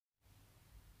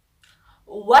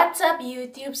What's up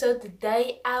YouTube? So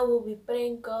today I will be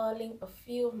prank calling a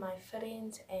few of my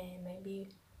friends and maybe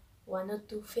one or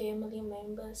two family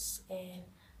members, and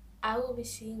I will be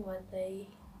seeing what they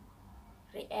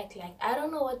react like. I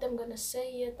don't know what I'm gonna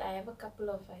say yet. I have a couple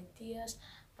of ideas.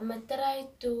 I'm gonna try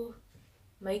to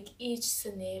make each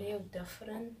scenario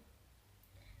different,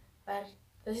 but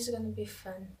this is gonna be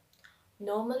fun.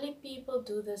 Normally people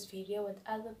do this video with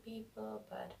other people,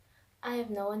 but I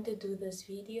have no one to do this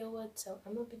video with, so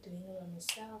I'm gonna be doing it by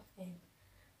myself. And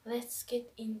let's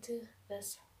get into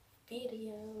this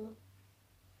video.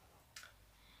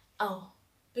 Oh,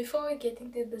 before we get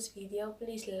into this video,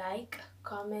 please like,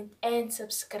 comment and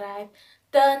subscribe.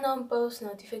 Turn on post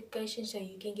notifications so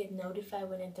you can get notified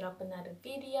when I drop another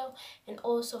video, and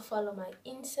also follow my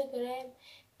Instagram.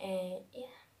 And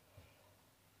yeah,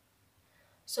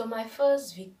 so my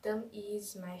first victim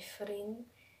is my friend.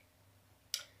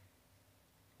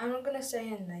 I'm not gonna say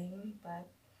her name, but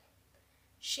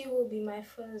she will be my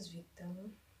first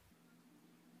victim.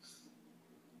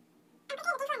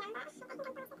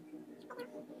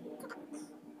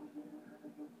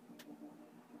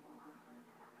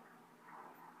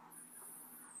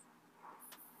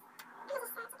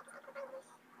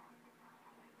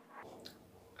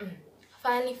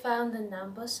 Finally found the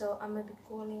number, so I'm gonna be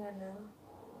calling her now.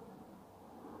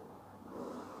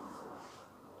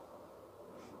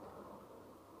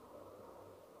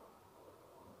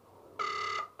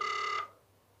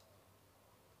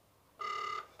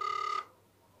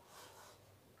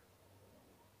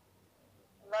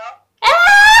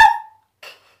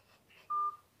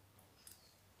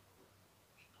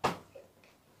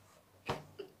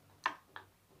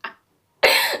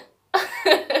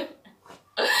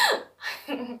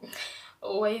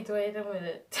 Wait a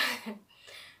minute.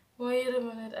 Wait a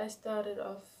minute, I started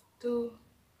off too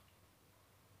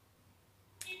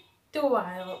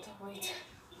wild. Wait.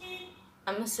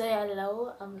 I'm gonna say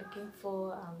hello. I'm looking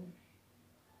for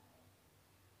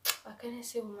what can I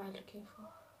say? What am I looking for?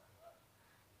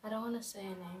 I don't wanna say a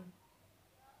name.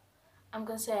 I'm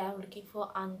gonna say I'm looking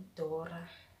for Andorra.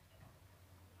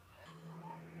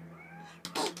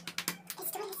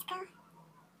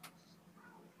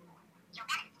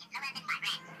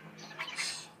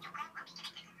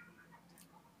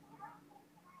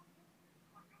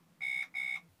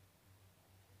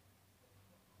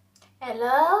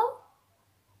 Hello?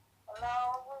 Hello,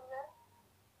 who's it?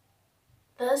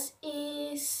 This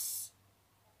is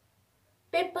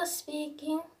Pepper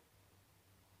speaking.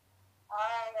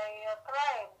 Hi, are you a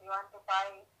client? You want to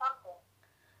buy something?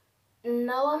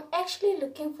 No, I'm actually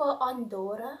looking for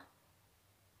Andorra.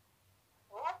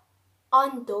 What?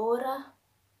 Andorra.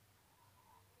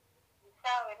 You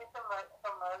sound very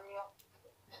familiar.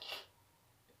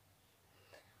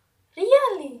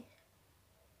 Really?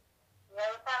 Yeah,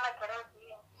 you sound like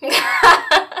Rosie.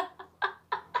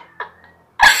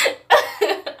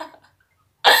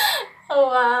 Oh,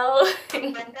 wow.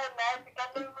 Ganda na,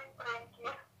 sikat na yung friend you.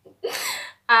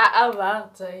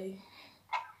 About Yeah,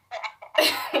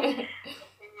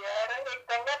 ik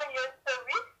denk dat je zo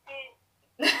whisky.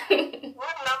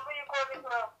 What number you calling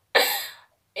from?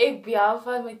 Ik bel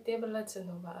van mijn tablet ze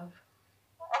nog af.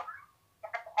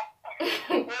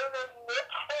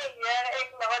 Yeah, ik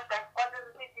know what that other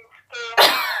city scam.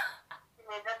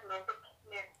 Nee, dat weet ik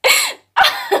niet.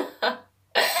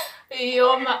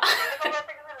 Jo, maar... Ik weet wat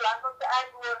ik zo lang op de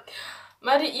antwoord.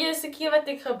 Maar de eerste keer wat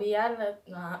ik gebeld heb,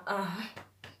 Ik moet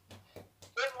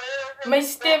mijn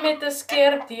stem heeft een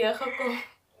skeer tegengekomen.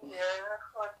 Ja,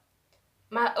 goed.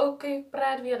 Maar oké, ik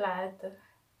praat weer later.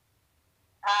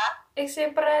 Ah? Ik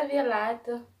zei praat weer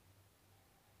later.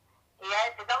 Ja,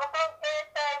 het is allemaal gewoon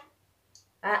airtime.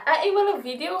 Ik wil een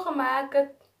video gemaakt.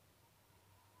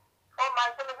 Oh,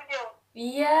 maak een video.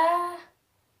 Ja,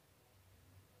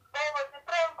 Nee, wat is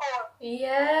prank hoor.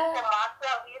 ja, Je maakt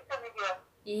wel weer een video.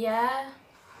 ja.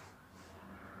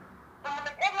 Dan moet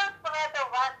ik Engels praten,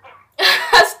 wat?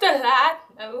 Het is te laat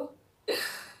nou.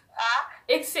 Ah?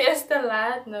 Ik zei het is te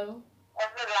laat nou.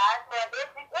 Het is laat, maar ik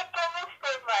kan niet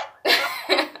steeds maar.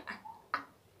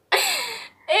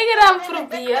 Ik ga hem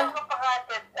proberen. Ik heb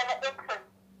praten en ik vind.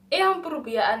 Ik ga hem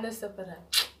proberen anders te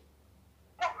praten.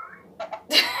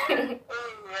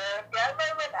 Ja,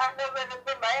 maar met anderen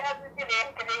bij mij hebben ze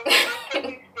rekening. Ik kan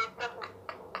niet steeds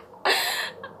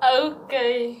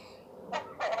Oké.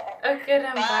 Oké,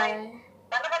 dan bye.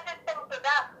 Dan gaat het stem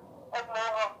vandaag of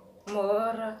morgen.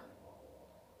 Morgen.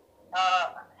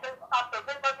 After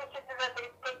this, wat is het dat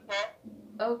ik kijk, hè?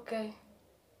 Oké.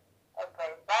 Oké,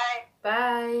 bye.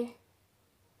 Bye.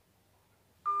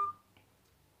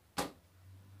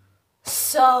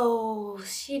 So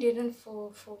she didn't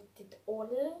fall for it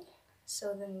all.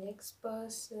 So the next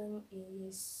person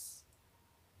is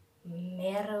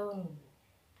Meron.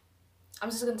 I'm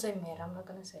just gonna say Meron. I'm not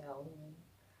gonna say her own name.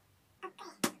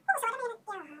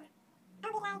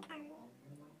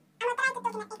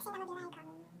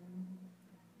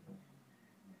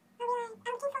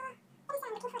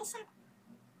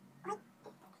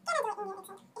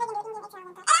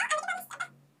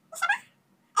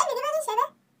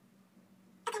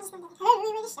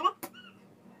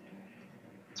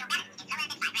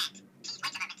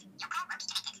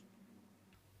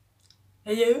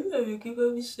 Hello, I'm looking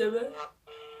for Miss Shaba.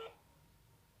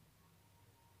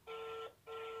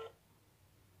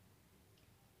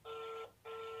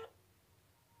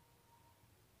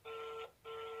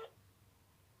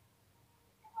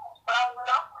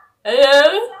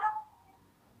 Hello,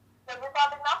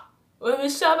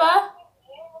 Miss Shaba.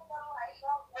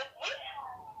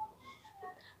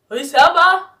 Miss Shaba.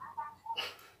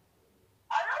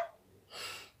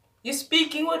 You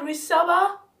speaking with Miss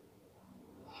Shaba?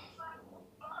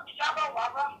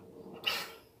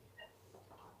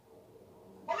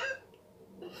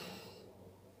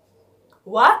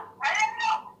 What?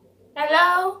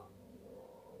 Hello.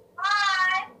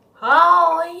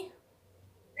 Hi.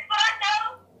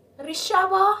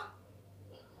 Rishaba.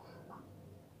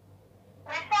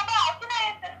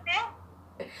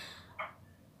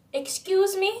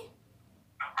 Excuse me.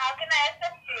 How can I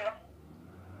assist you?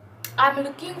 I'm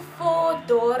looking for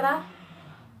Dora.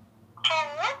 Who?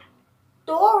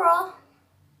 Dora.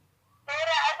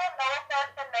 Dora, I don't know a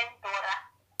person named Dora.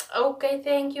 Okay,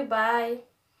 thank you. Bye.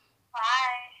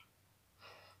 Bye.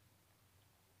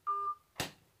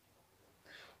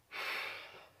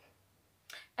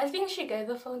 I think she gave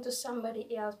the phone to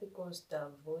somebody else because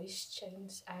the voice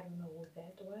changed. I don't know who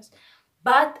that was.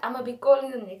 But I'm gonna be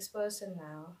calling the next person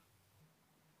now.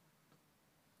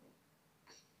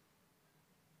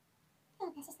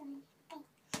 Okay. So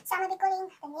I'm gonna be calling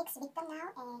the next victim now,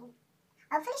 and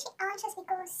hopefully she answers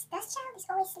because this child is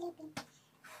always sleeping.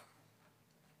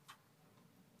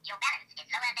 Your balance is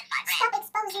lower than 5 Stop rand.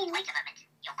 exposing Please me. wait a moment.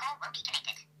 Your call will be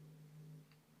connected.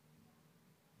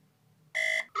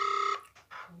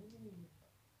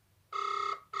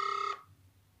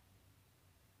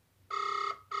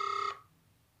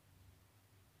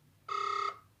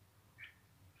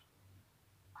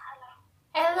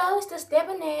 Hello, is this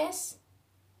Debonair?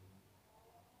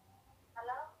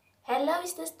 Hello? Hello,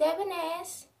 is this Debonair?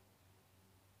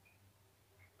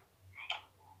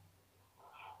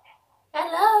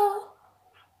 Hello?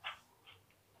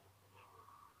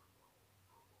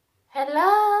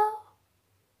 Hello?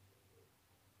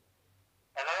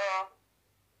 Hello?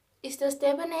 Is this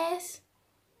Debonair?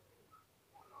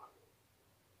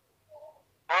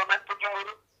 Who am I speaking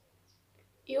with?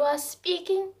 You are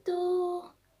speaking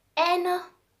to Anna.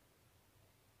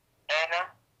 Anna?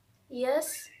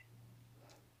 Yes.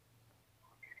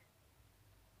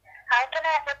 How can I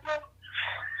help you?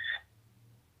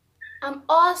 I'm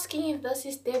asking if this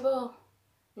is Debonair.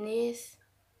 No.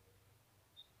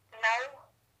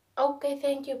 Okay,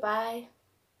 thank you. Bye.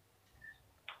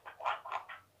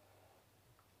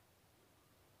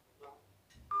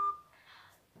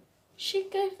 She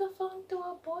gave the phone to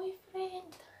her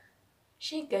boyfriend.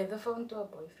 She gave the phone to her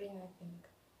boyfriend, I think.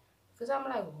 Because I'm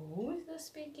like, who is this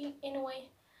speaking anyway?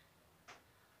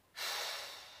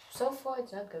 So far,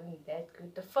 it's not going that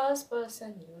good. The first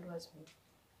person knew it was me.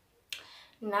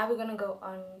 Now we're gonna go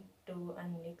on to a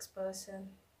next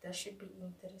person. That should be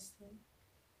interesting.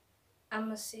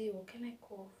 I'ma see, who can I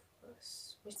call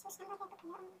first? So somebody I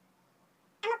don't know.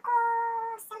 I'm gonna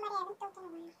call somebody I haven't talked to in a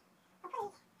while.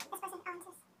 Hopefully this person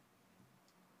answers.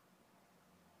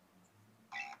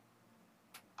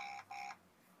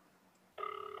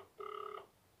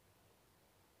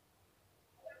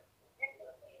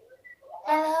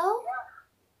 Hello?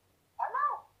 Hello?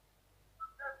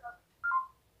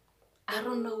 I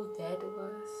don't know who that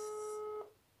was.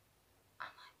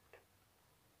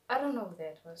 I don't know who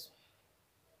that was.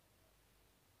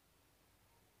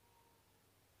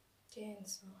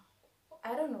 Cancel.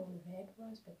 I don't know who that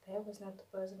was, but that was not the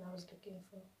person I was looking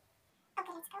for.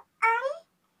 Okay, let's go.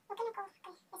 We're gonna call.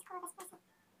 Okay, let's call this person.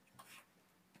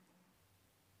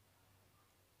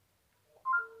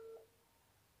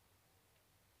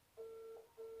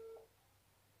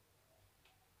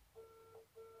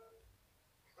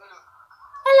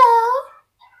 Hello?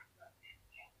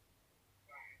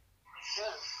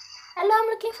 Hello, I'm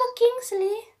looking for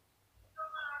Kingsley.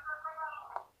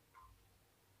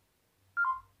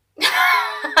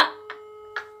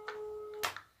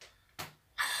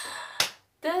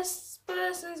 This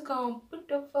person's gonna put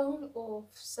the phone off.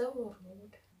 So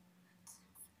rude.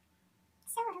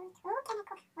 So rude. Who can I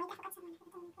call? Wait, I forgot someone.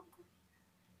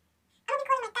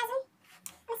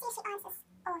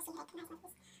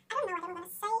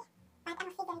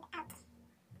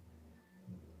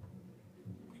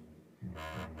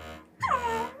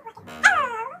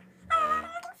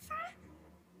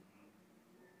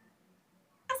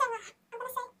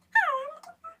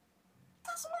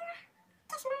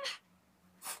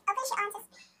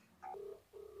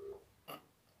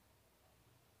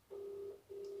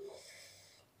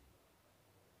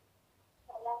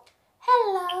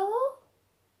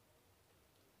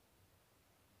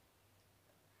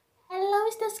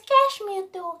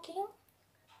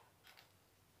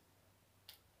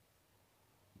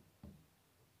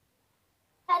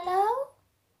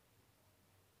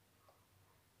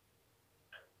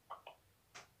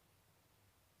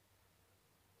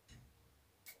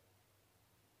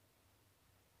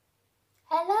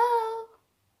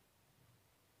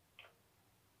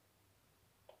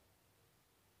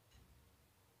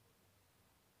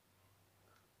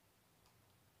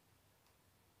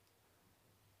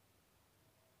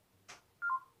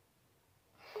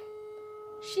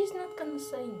 She's not gonna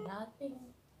say nothing.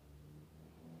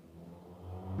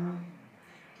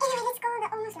 Anyway, let's go the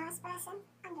almost last person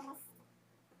on the list.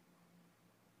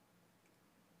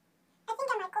 I think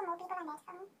I might call more people on that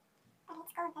phone, but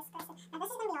let's go with this person. Now this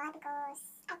is gonna be hard because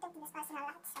I talk to this person a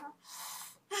lot, so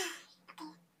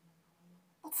okay,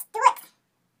 let's do it.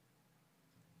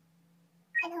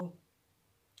 Hello.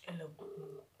 Hello.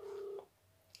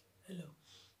 Hello.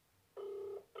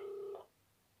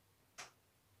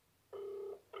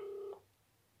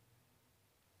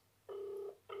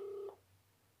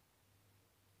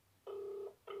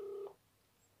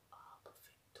 Ah,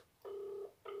 perfecto.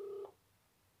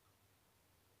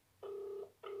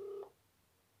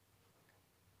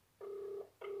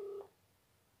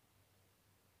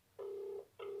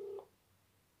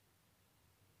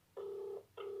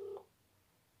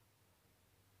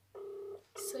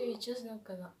 So you're just not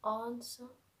gonna answer?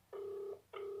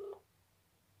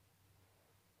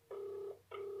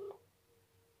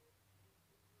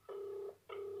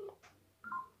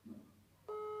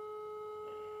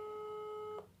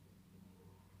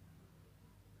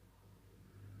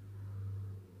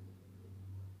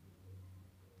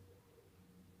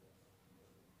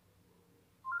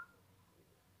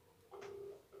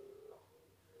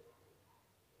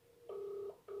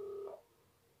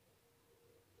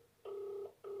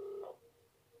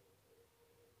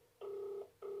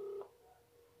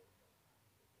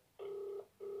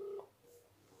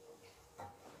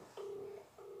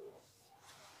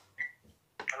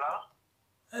 Hello?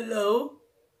 Hello?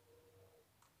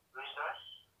 Who's this?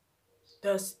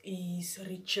 This is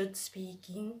Richard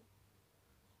speaking.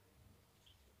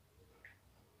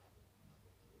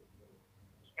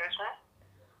 Excuse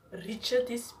me? Richard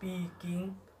is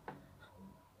speaking.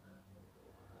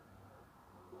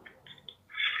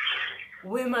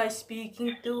 Who am I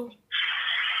speaking to?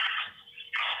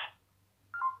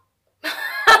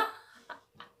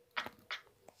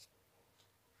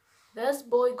 This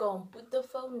boy gonna put the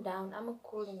phone down. I'ma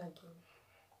call him again.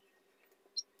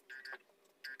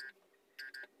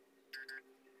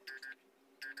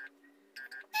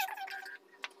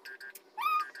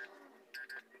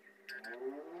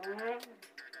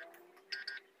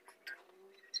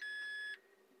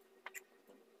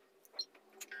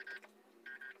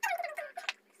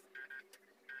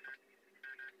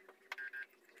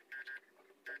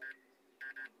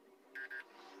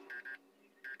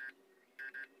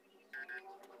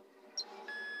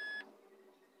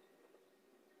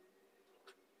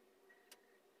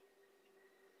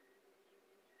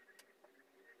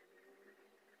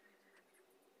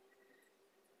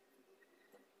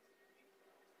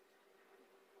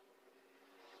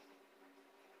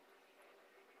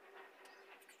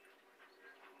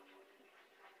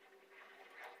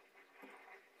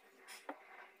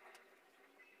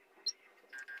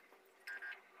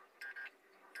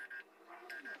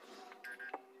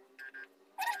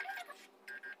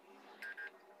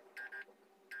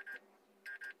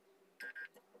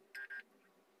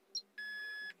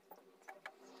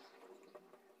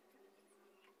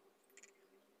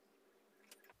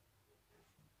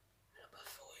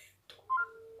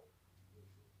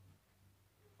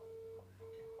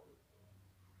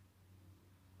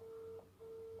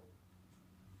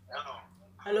 Hello.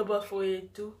 Hello,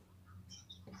 Bafoyetu.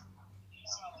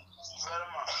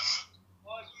 Velma.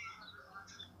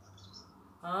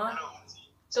 Huh? Hello.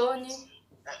 Tony?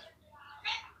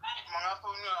 Mga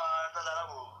phone nyo, dala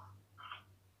ko.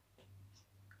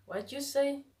 What you say?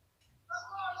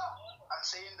 I'm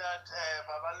saying that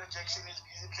Babalo Jackson is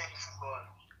busy playing football.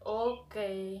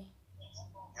 Okay.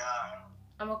 Yeah.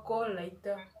 I'ma call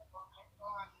later.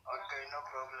 Okay, no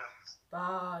problem.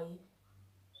 Bye.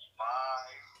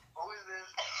 Bye. Who is this?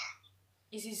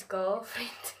 Is his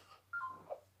girlfriend?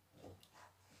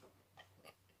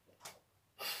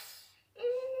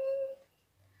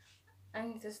 I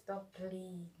need to stop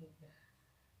playing.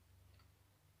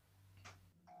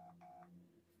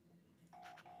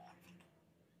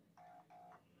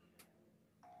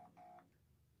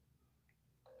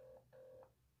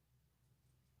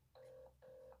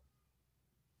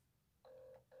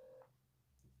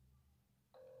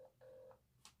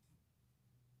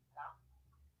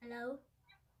 Hallo,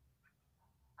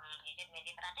 Je zit met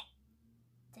die praten.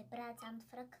 zij praat samen met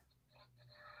Frak.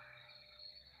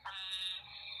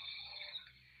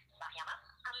 Wacht, ja, maar.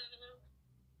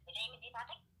 Wil jij met die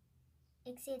praten?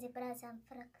 Ik zei zij praat samen met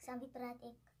Frak. Samen wie praat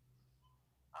ik?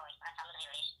 Oh, ik praat samen met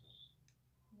Relis.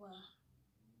 Wow.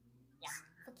 Ja.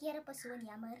 Verkeerde persoon,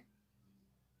 jammer.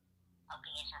 Oké,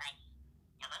 is alright.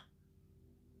 Ja, man.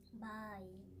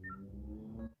 Bye.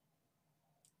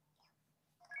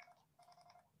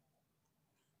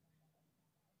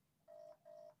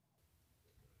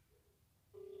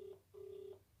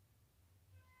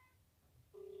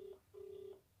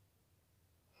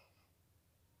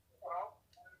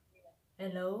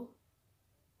 Hello?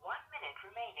 1 minute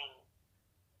remaining.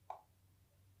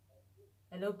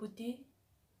 Hello, Puti?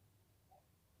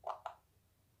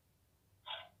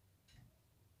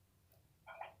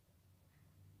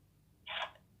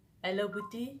 Hello,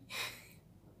 Puti?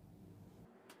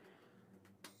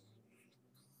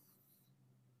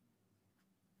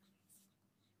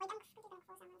 Wait, I'm pretty bad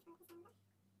for someone from December.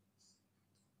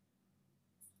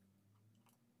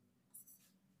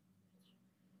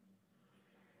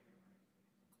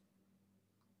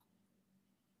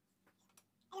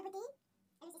 Hello, Buddy.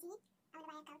 Hello, Sissy. I want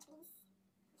to buy a couch, please.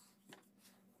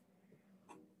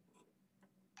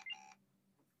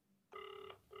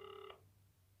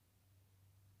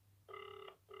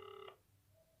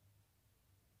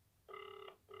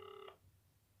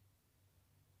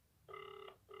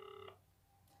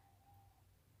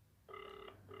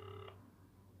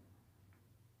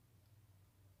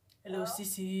 Hello,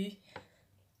 Sissy.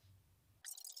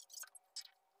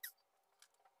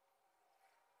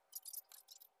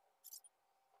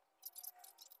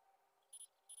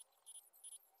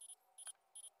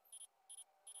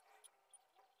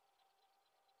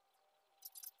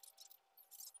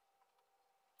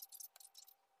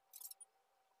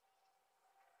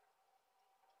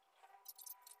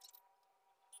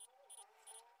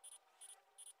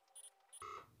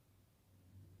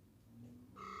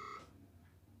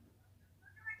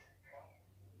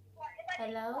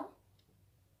 Hello?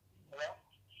 Hello?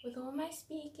 With whom am I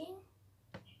speaking?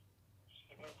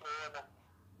 Speaking to Rona.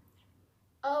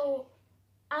 Oh,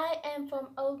 I am from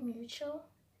Old Mutual,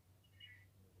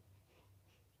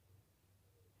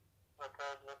 What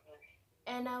was business?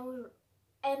 and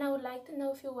I would like to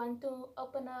know if you want to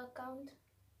open an account.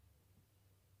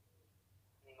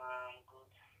 Nah, I'm good.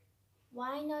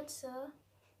 Why not, sir?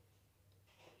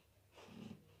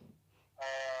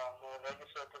 No,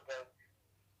 register to that.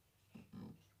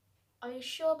 Are you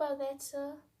sure about that,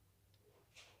 sir?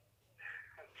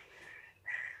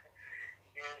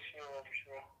 Yeah, sure, I'm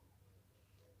sure.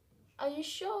 Are you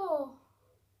sure?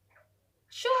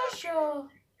 Sure.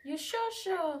 You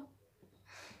sure?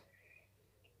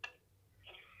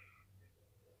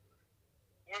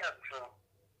 Yeah, I'm sure.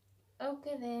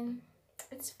 Okay then.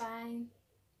 It's fine.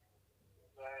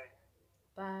 Right.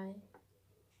 Bye.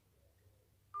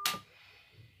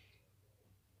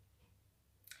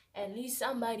 At least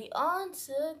somebody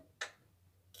answered.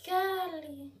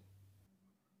 Golly.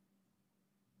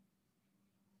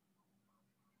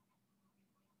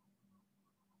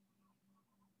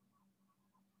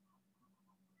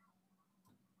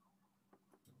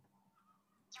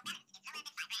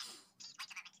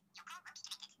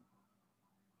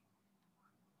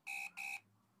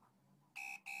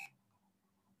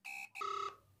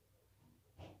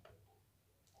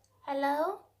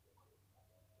 Hello?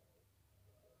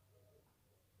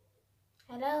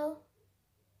 Hello?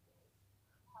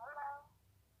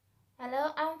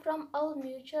 Hello, I'm from Old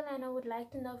Mutual and I would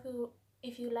like to know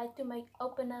if you like to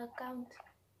open an account.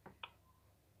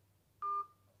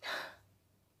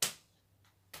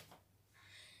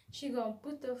 She gonna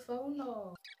put the phone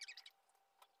on.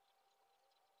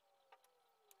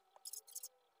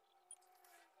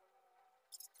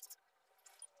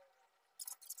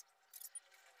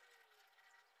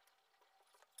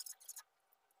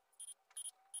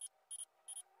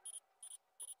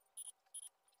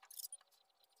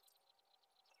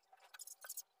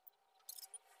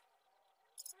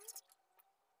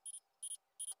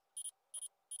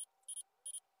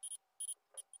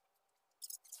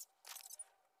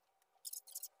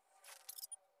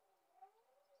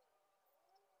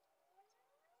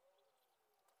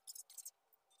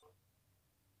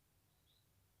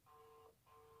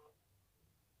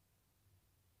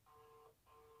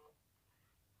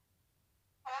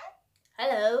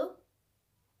 Hello?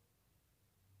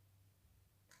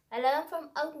 Hello, I'm from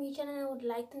Old Mutual and I would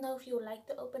like to know if you would like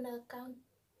to open an account.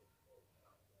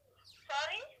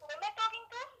 Sorry, who am I talking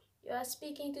to? You are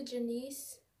speaking to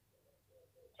Janice.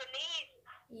 Janice.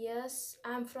 Yes,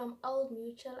 I'm from Old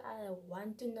Mutual. I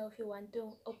want to know if you want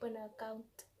to open an account.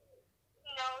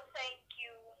 No, thank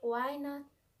you. Why not?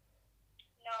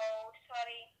 No,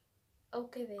 sorry.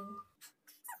 Okay then.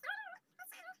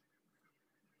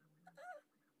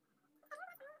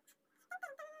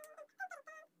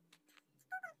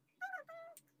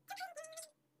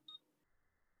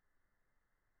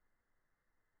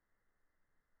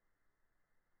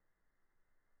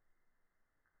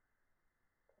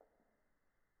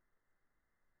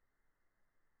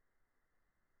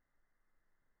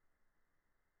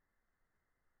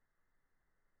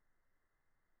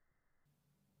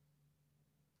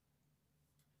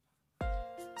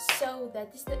 So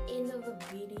that is the end of the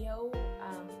video.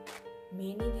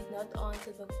 Many did not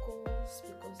answer the calls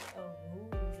because they are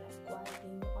rude. Like, why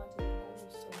didn't you answer the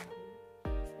calls so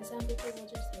rude? And some people were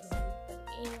just rude. But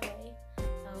anyway,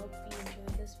 I hope you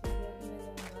enjoyed this video, even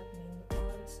though not many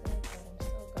answered, but I'm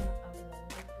still gonna upload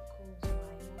it because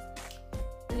why not?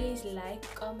 Please like,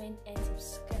 comment, and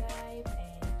subscribe,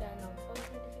 and turn on post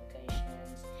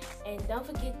notifications. And don't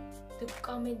forget to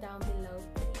comment down below